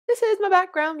This is my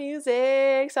background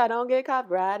music, so I don't get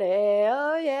copyrighted.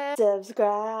 Oh yeah.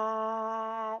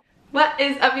 Subscribe. What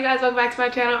is up, you guys? Welcome back to my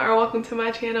channel, or welcome to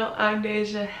my channel. I'm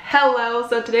Deja. Hello.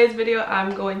 So today's video,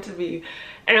 I'm going to be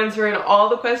answering all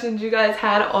the questions you guys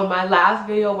had on my last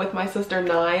video with my sister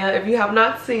Naya. If you have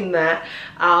not seen that,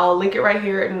 I'll link it right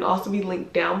here and also be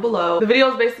linked down below. The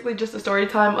video is basically just a story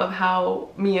time of how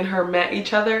me and her met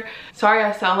each other. Sorry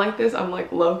I sound like this. I'm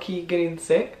like low-key getting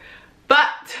sick,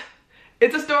 but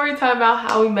it's a story time about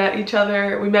how we met each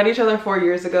other. We met each other 4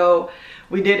 years ago.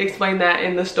 We did explain that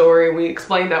in the story. We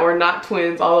explained that we're not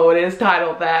twins, although it is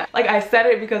titled that. Like, I said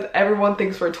it because everyone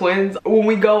thinks we're twins. When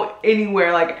we go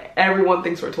anywhere, like, everyone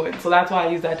thinks we're twins. So that's why I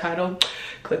use that title.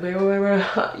 Clickbait or whatever,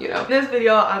 you know. In this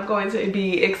video, I'm going to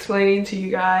be explaining to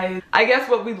you guys, I guess,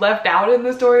 what we left out in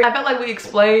the story. I felt like we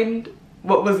explained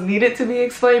what was needed to be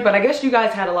explained, but I guess you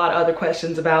guys had a lot of other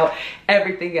questions about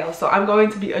everything else, so I'm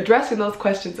going to be addressing those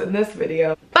questions in this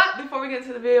video. But before we get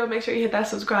into the video, make sure you hit that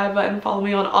subscribe button. Follow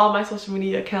me on all my social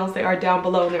media accounts. They are down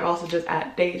below, and they're also just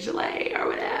at dejhalei or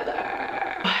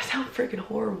whatever. Oh, I sound freaking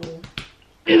horrible.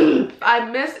 If I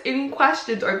missed any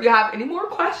questions, or if you have any more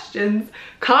questions,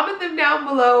 comment them down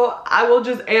below. I will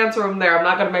just answer them there. I'm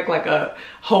not gonna make like a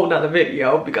whole nother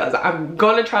video because I'm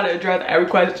gonna try to address every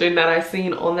question that I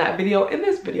seen on that video in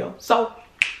this video. So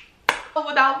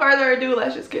without further ado,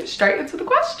 let's just get straight into the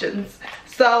questions.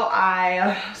 So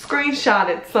I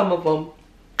screenshotted some of them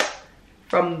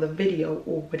from the video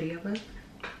or whatever.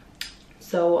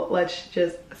 So let's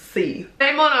just see. The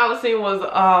name one I was seeing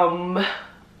was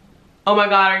oh my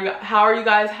god, how are you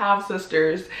guys half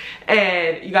sisters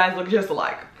and you guys look just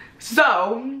alike?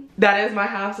 So that is my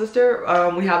half sister.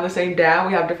 We have the same dad,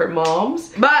 we have different moms,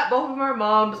 but both of our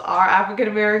moms are African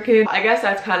American. I guess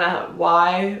that's kind of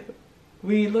why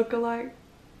we look alike,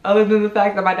 other than the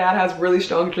fact that my dad has really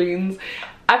strong genes.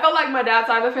 I felt like my dad's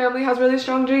side of the family has really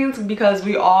strong genes because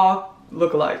we all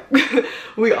look alike.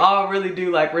 We all really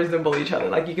do like resemble each other.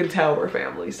 Like, you can tell we're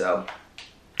family. So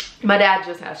my dad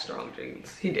just has strong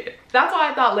genes. He did. That's why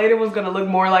I thought Layden was gonna look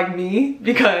more like me,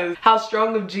 because how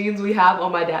strong of genes we have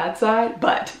on my dad's side.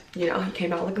 But you know, he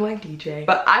came out looking like DJ.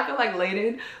 But I feel like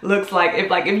Layden looks like,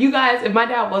 if my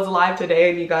dad was alive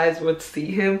today and you guys would see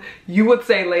him, you would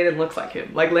say Layden looks like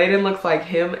him. Like, Layden looks like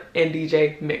him and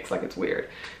DJ mixed. Like, it's weird.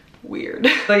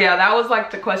 So yeah, that was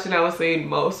like the question I was seeing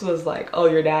most, was like, oh,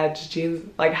 your dad's genes,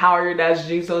 like, how are your dad's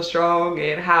genes so strong,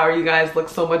 and how are you guys look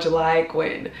so much alike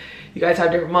when you guys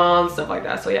have different moms, stuff like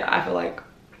that. So yeah, I feel like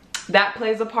that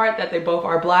plays a part, that they both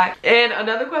are black. And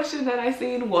another question that I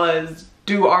seen was,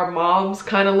 do our moms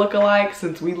kind of look alike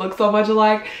since we look so much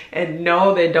alike? And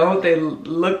no, they don't. They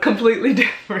look completely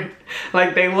different.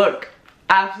 Like, they look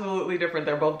absolutely different.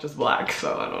 They're both just black,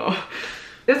 so I don't know.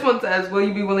 This one says, will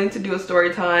you be willing to do a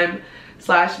story time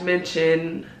 /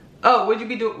 mention, oh, would you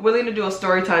be willing to do a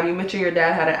story time? You mentioned your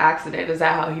dad had an accident. Is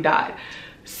that how he died?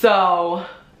 So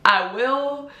I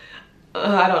will.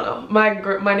 I don't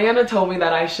know. My Nana told me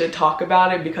that I should talk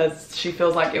about it because she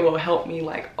feels like it will help me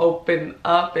like open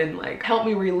up and like help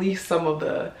me release some of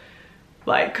the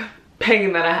like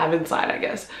pain that I have inside, I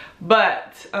guess.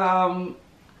 But I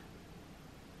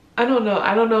don't know.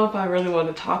 I don't know if I really want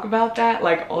to talk about that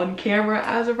like on camera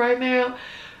as of right now.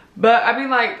 But I mean,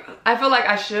 like, I feel like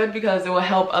I should, because it will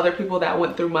help other people that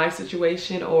went through my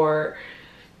situation or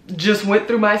just went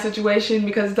through my situation,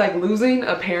 because it's like losing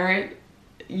a parent.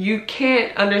 You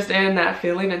can't understand that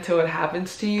feeling until it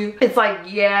happens to you. It's like,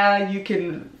 yeah, you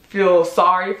can feel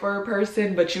sorry for a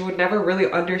person, but you would never really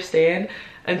understand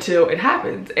until it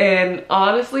happens. And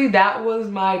honestly, that was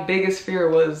my biggest fear,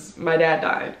 was my dad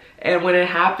died. And when it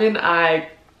happened, I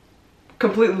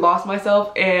completely lost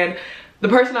myself. And the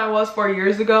person I was 4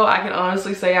 years ago, I can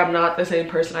honestly say I'm not the same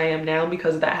person I am now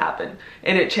because that happened.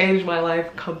 And it changed my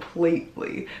life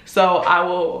completely. So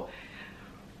I'm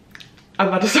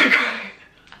about to start crying.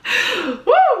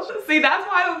 Woo! See, that's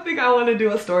why I don't think I want to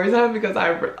do a story time, because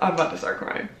I'm about to start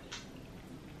crying.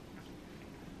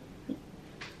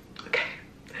 Okay.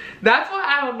 That's why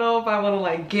I don't know if I want to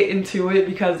like get into it,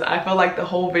 because I feel like the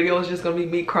whole video is just going to be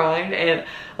me crying, and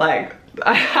like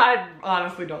I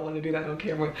honestly don't want to do that on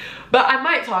camera. But I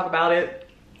might talk about it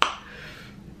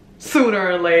sooner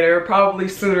or later, probably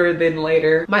sooner than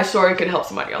later. My story can help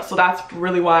somebody else, so that's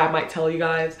really why I might tell you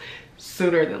guys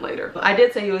sooner than later. I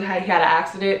did say he had an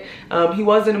accident. He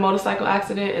was in a motorcycle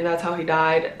accident, and that's how he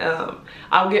died.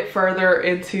 I'll get further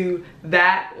into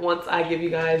that once I give you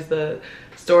guys the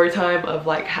story time of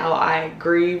like how I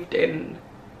grieved and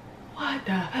what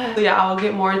the heck. So yeah, I'll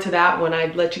get more into that when I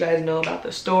let you guys know about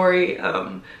the story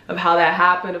of how that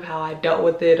happened, of how I dealt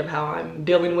with it, of how I'm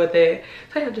dealing with it.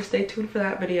 So yeah, just stay tuned for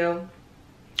that video.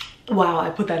 Wow, I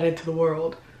put that into the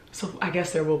world. So I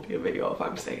guess there will be a video if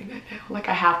I'm saying that now. Like,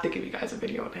 I have to give you guys a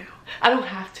video now. I don't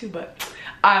have to, but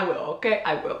I will, okay?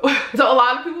 I will. So a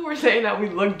lot of people were saying that we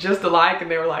look just alike,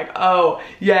 and they were like, oh,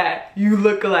 yeah, you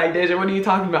look alike, DeJha. What are you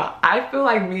talking about? I feel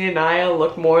like me and Naya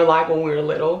look more alike when we were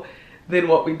little than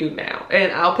what we do now.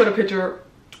 And I'll put a picture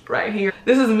right here.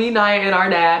 This is me, Naya, and our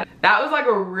dad. That was like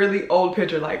a really old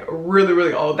picture, like really,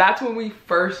 really old. That's when we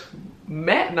first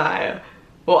met Naya.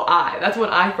 Well, that's when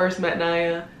I first met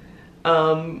Naya.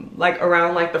 Like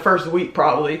around like the first week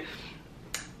probably.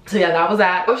 So yeah, that was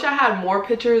that. I wish I had more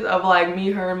pictures of like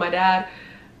me, her, and my dad,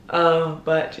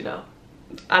 but you know,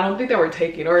 I don't think they were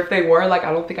taken, or if they were, like,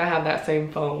 I don't think I have that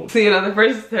same phone. See, another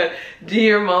person said, do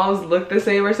your moms look the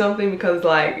same or something? Because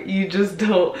like, you just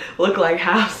don't look like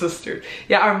half sisters.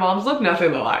 Yeah, our moms look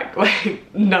nothing alike.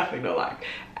 Like, nothing alike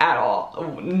at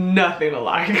all. Nothing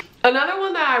alike. Another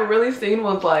one that I really seen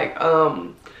was like,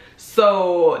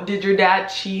 so did your dad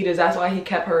cheat? Is that why he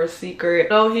kept her a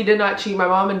secret? No, he did not cheat. My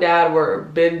mom and dad were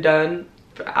been done.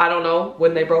 I don't know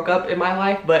when they broke up in my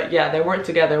life, but yeah, they weren't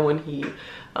together when he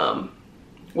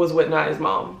was with Naya's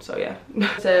mom. So yeah.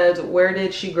 It says, where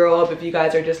did she grow up if you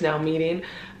guys are just now meeting?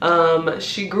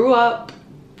 She grew up,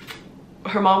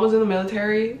 her mom was in the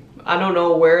military. I don't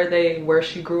know where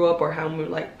she grew up or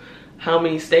how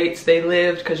many states they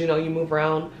lived, because you know, you move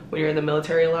around when you're in the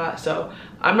military a lot. So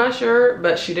I'm not sure,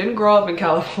 but she didn't grow up in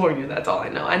California. That's all I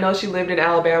know. I know she lived in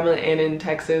Alabama and in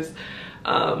Texas,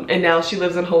 and now she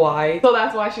lives in Hawaii. So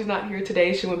that's why she's not here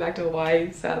today. She went back to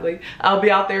Hawaii, sadly. I'll be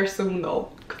out there soon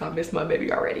though, because I miss my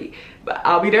baby already. But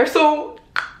I'll be there soon.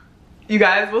 You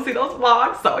guys will see those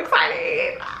vlogs. So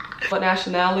excited. What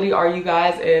nationality are you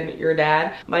guys and your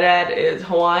dad? My dad is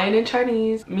Hawaiian and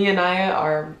Chinese. Me and Naya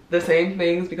are the same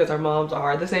things because our moms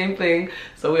are the same thing.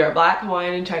 So we are Black,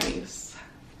 Hawaiian, and Chinese.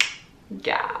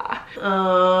 Yeah.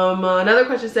 Another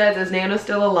question says, is Nana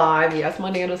still alive? Yes, my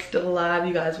Nana's still alive.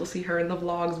 You guys will see her in the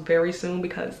vlogs very soon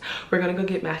because we're gonna go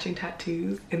get matching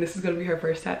tattoos, and this is gonna be her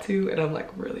first tattoo, and I'm like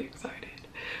really excited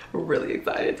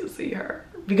to see her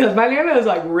because my Nana is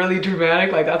like really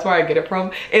dramatic. Like, that's where I get it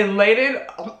from. And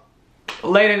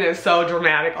Layden is so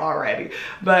dramatic already,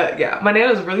 but yeah, my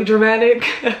Nana's really dramatic.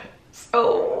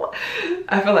 So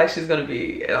I feel like she's gonna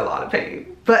be in a lot of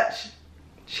pain, but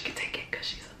she can take it because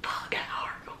she's a thug at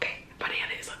heart. Okay, my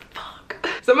Nana is a thug.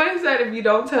 Somebody said,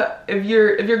 if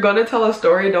you're gonna tell a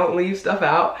story, don't leave stuff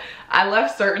out. I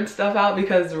left certain stuff out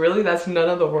because really that's none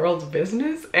of the world's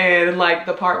business. And like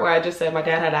the part where I just said my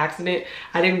dad had an accident,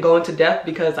 I didn't go into depth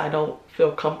because I don't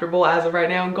feel comfortable as of right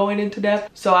now in going into depth.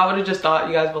 So I would have just thought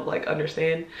you guys would like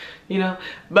understand, you know.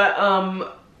 But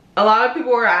a lot of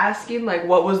people were asking like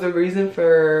what was the reason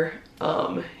for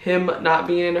him not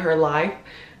being in her life.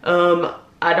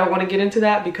 I don't want to get into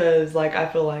that because like I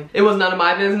feel like it was none of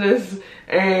my business,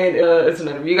 and it's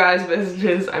none of you guys'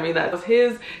 business. I mean, that was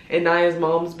his and Naya's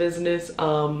mom's business,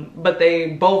 but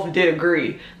they both did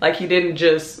agree. Like, he didn't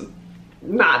just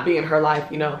not be in her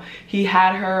life, you know. He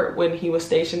had her when he was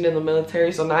stationed in the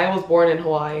military. So Naya was born in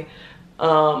Hawaii,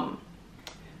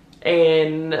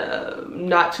 and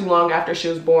not too long after she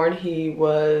was born, he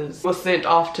was sent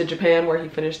off to Japan, where he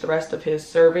finished the rest of his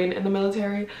serving in the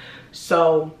military.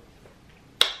 So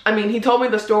I mean, he told me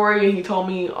the story and he told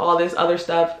me all this other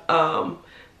stuff.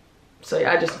 So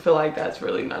yeah, I just feel like that's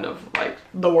really none of like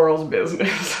the world's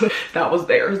business. That was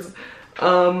theirs. I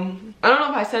don't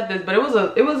know if I said this, but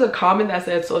it was a comment that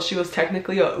said, so she was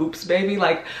technically a oops baby.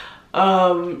 Like,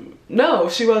 no,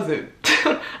 she wasn't.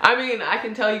 I mean, I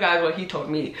can tell you guys what he told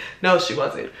me. No, she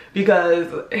wasn't,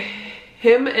 because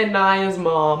him and Naya's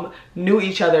mom knew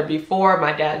each other before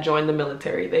my dad joined the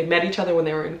military. They met each other when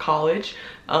they were in college.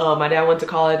 My dad went to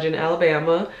college in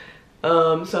Alabama.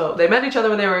 So they met each other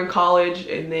when they were in college,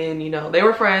 and then, you know, they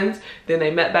were friends. Then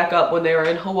they met back up when they were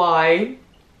in Hawaii.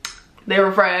 They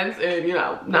were friends, and you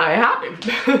know, now it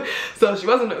happened. So she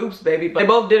wasn't an oops baby, but they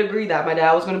both did agree that my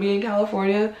dad was going to be in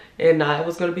California and Naya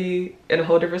was going to be in a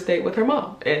whole different state with her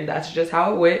mom, and that's just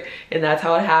how it went, and that's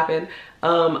how it happened.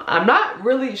 I'm not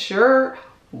really sure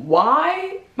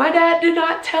why my dad did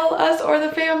not tell us or the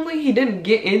family. He didn't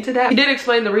get into that. He did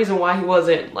explain the reason why he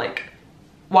wasn't, like,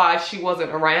 why she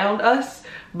wasn't around us,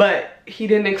 but he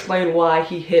didn't explain why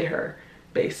he hid her,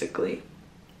 basically.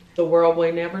 The world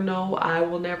will never know. I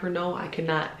will never know. I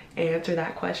cannot answer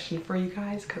that question for you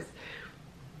guys because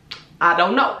I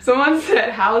don't know. Someone said,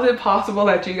 how is it possible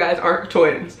that you guys aren't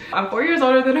twins? I'm 4 years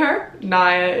older than her.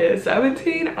 Naya is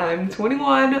 17. I'm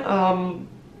 21. I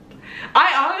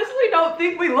honestly don't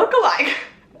think we look alike.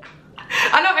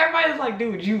 I know everybody's like,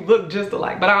 dude, you look just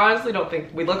alike, but I honestly don't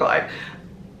think we look alike.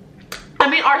 I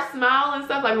mean, our smile and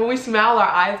stuff, like when we smile, our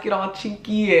eyes get all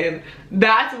cheeky, and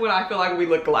that's when I feel like we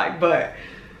look alike. But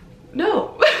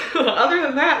no. Other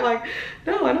than that, like,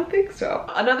 no, I don't think so.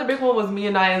 Another big one was me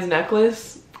and Naya's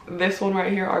necklace. This one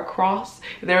right here, our cross.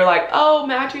 And they were like, oh,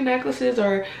 matching necklaces,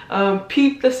 or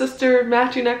peep the sister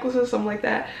matching necklaces, something like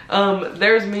that.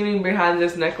 There's meaning behind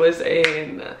this necklace,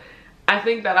 and I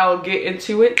think that I will get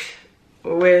into it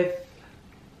with,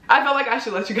 I feel like I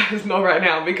should let you guys know right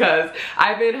now, because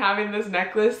I've been having this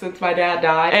necklace since my dad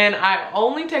died, and I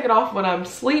only take it off when I'm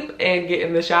asleep and get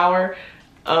in the shower.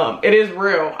 It is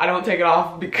real. I don't take it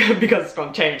off because it's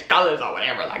gonna change colors or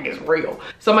whatever, like it's real.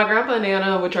 So my grandpa and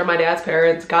Nana, which are my dad's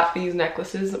parents, got these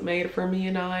necklaces made for me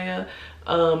and Naya.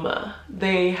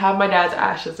 They have my dad's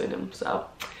ashes in them, so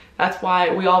that's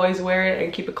why we always wear it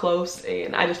and keep it close.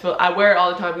 And I just feel, I wear it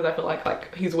all the time because I feel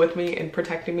like he's with me and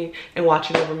protecting me and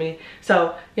watching over me.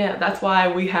 So yeah, that's why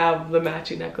we have the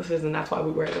matching necklaces, and that's why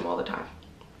we wear them all the time.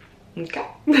 Okay.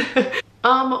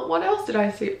 What else did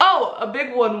I see? Oh, a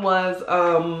big one was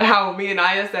how me and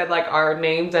Naya said like our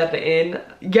names at the end.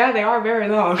 Yeah, they are very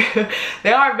long.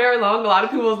 They are very long. A lot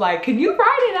of people was like, can you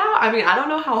write it out? I mean, I don't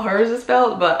know how hers is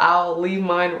spelled, but I'll leave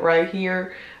mine right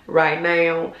here, right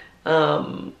now.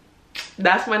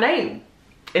 That's my name.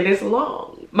 It is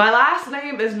long. My last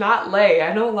name is not Lay.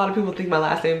 I know a lot of people think my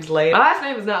last name is Lay. My last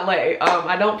name is not Lay.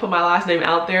 I don't put my last name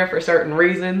out there for certain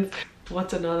reasons.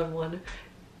 What's another one?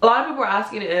 A lot of people are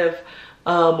asking if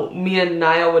me and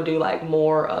Naya would do like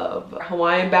more of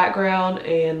Hawaiian background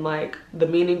and like the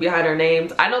meaning behind our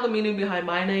names. I know the meaning behind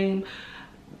my name.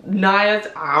 Naya's,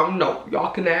 I don't know,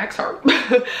 y'all can ask her.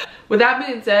 With that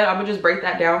being said, I'm gonna just break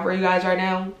that down for you guys right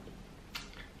now.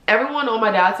 Everyone on my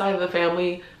dad's side of the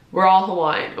family, we're all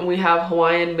Hawaiian, and we have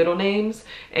Hawaiian middle names,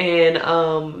 and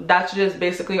that's just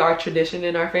basically our tradition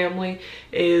in our family.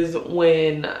 Is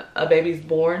when a baby's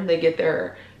born, they get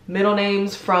their middle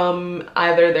names from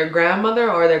either their grandmother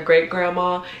or their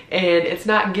great-grandma, and it's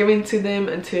not given to them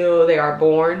until they are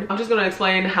born. I'm just gonna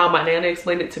explain how my Nana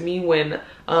explained it to me when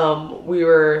we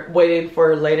were waiting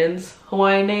for Layden's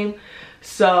Hawaiian name.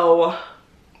 So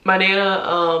my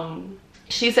Nana,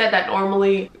 she said that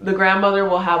normally the grandmother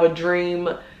will have a dream,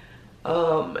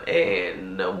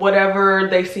 and whatever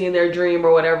they see in their dream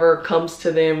or whatever comes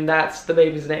to them, that's the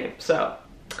baby's name. So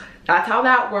that's how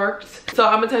that works. So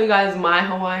I'm gonna tell you guys my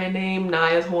Hawaiian name,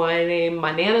 Naya's Hawaiian name,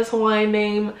 my Nana's Hawaiian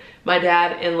name, my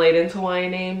dad and Layden's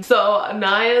Hawaiian name. So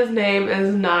Naya's name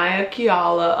is Naya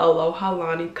Kiala Aloha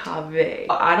Lani Kave.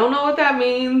 I don't know what that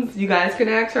means. You guys can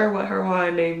ask her what her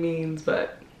Hawaiian name means,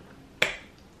 but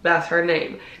that's her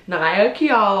name. Naya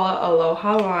Kiala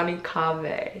Aloha Lani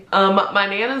Kave. My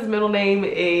Nana's middle name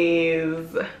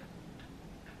is,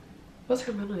 what's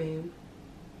her middle name?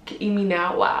 Ki'imi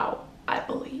Now Wow, I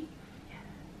believe.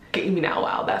 Ki'imi Now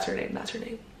Wow, that's her name, that's her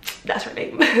name. That's her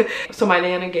name. So my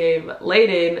Nana gave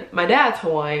Layden my dad's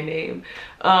Hawaiian name.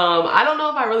 I don't know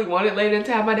if I really wanted Layden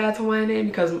to have my dad's Hawaiian name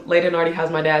because Layden already has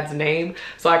my dad's name.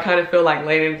 So I kind of feel like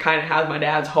Layden kind of has my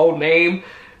dad's whole name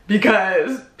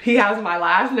because he has my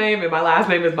last name and my last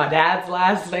name is my dad's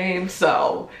last name.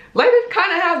 So Layden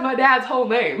kind of has my dad's whole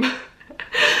name.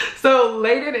 So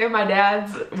Layden and my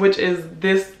dad's, which is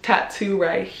this tattoo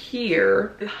right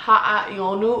here,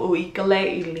 Ha'aionu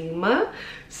Uikale Ilima.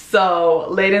 So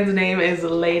Layden's name is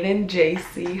Layden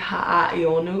JC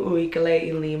Ha'aionu Uikale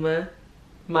Ilima.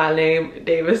 My name,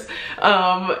 Davis.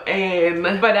 And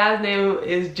my dad's name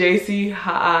is JC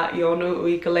Ha'aionu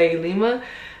Uikale Ilima.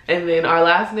 And then our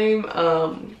last name,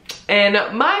 and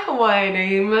my Hawaiian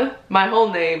name, my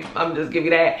whole name, I'm just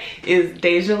giving you that, is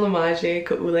DeJha Lamaje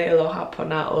Ku'ule Aloha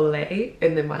Pona Ole,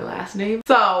 and then my last name.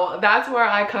 So that's where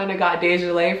I kind of got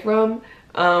dejhalei from,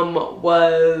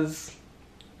 was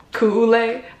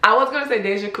Ku'ule. I was gonna say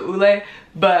DeJha Ku'ule,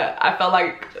 but I felt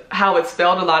like how it's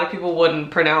spelled, a lot of people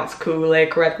wouldn't pronounce Ku'ule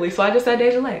correctly, so I just said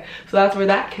dejhalei. So that's where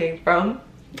that came from.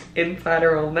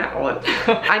 Insider on that one.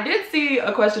 I did see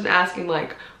a question asking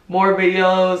like more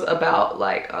videos about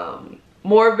like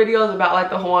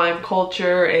the Hawaiian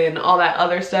culture and all that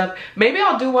other stuff. Maybe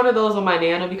I'll do one of those with my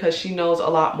Nana because she knows a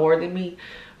lot more than me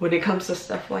when it comes to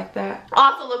stuff like that.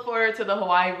 Also look forward to the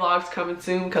Hawaii vlogs coming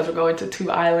soon because we're going to 2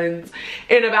 islands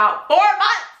in about 4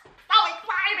 months. So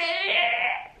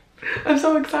excited! I'm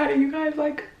so excited, you guys.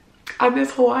 Like, I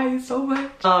miss Hawaii so much.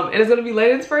 And it's gonna be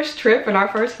Layden's first trip and our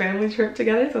first family trip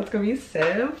together, so it's gonna be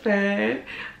so fun.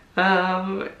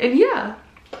 And yeah,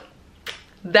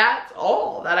 that's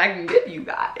all that I can give you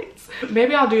guys.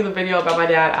 Maybe I'll do the video about my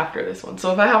dad after this one.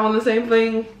 So if I have on the same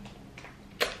thing,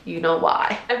 you know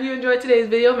why. If you enjoyed today's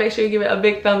video, make sure you give it a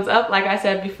big thumbs up. Like I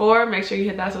said before, make sure you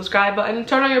hit that subscribe button and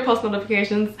turn on your post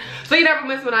notifications so you never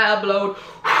miss when I upload.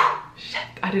 Shit,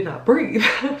 I did not breathe.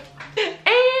 And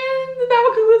that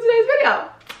will conclude today's video.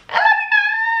 I love you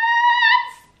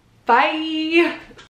guys. Bye.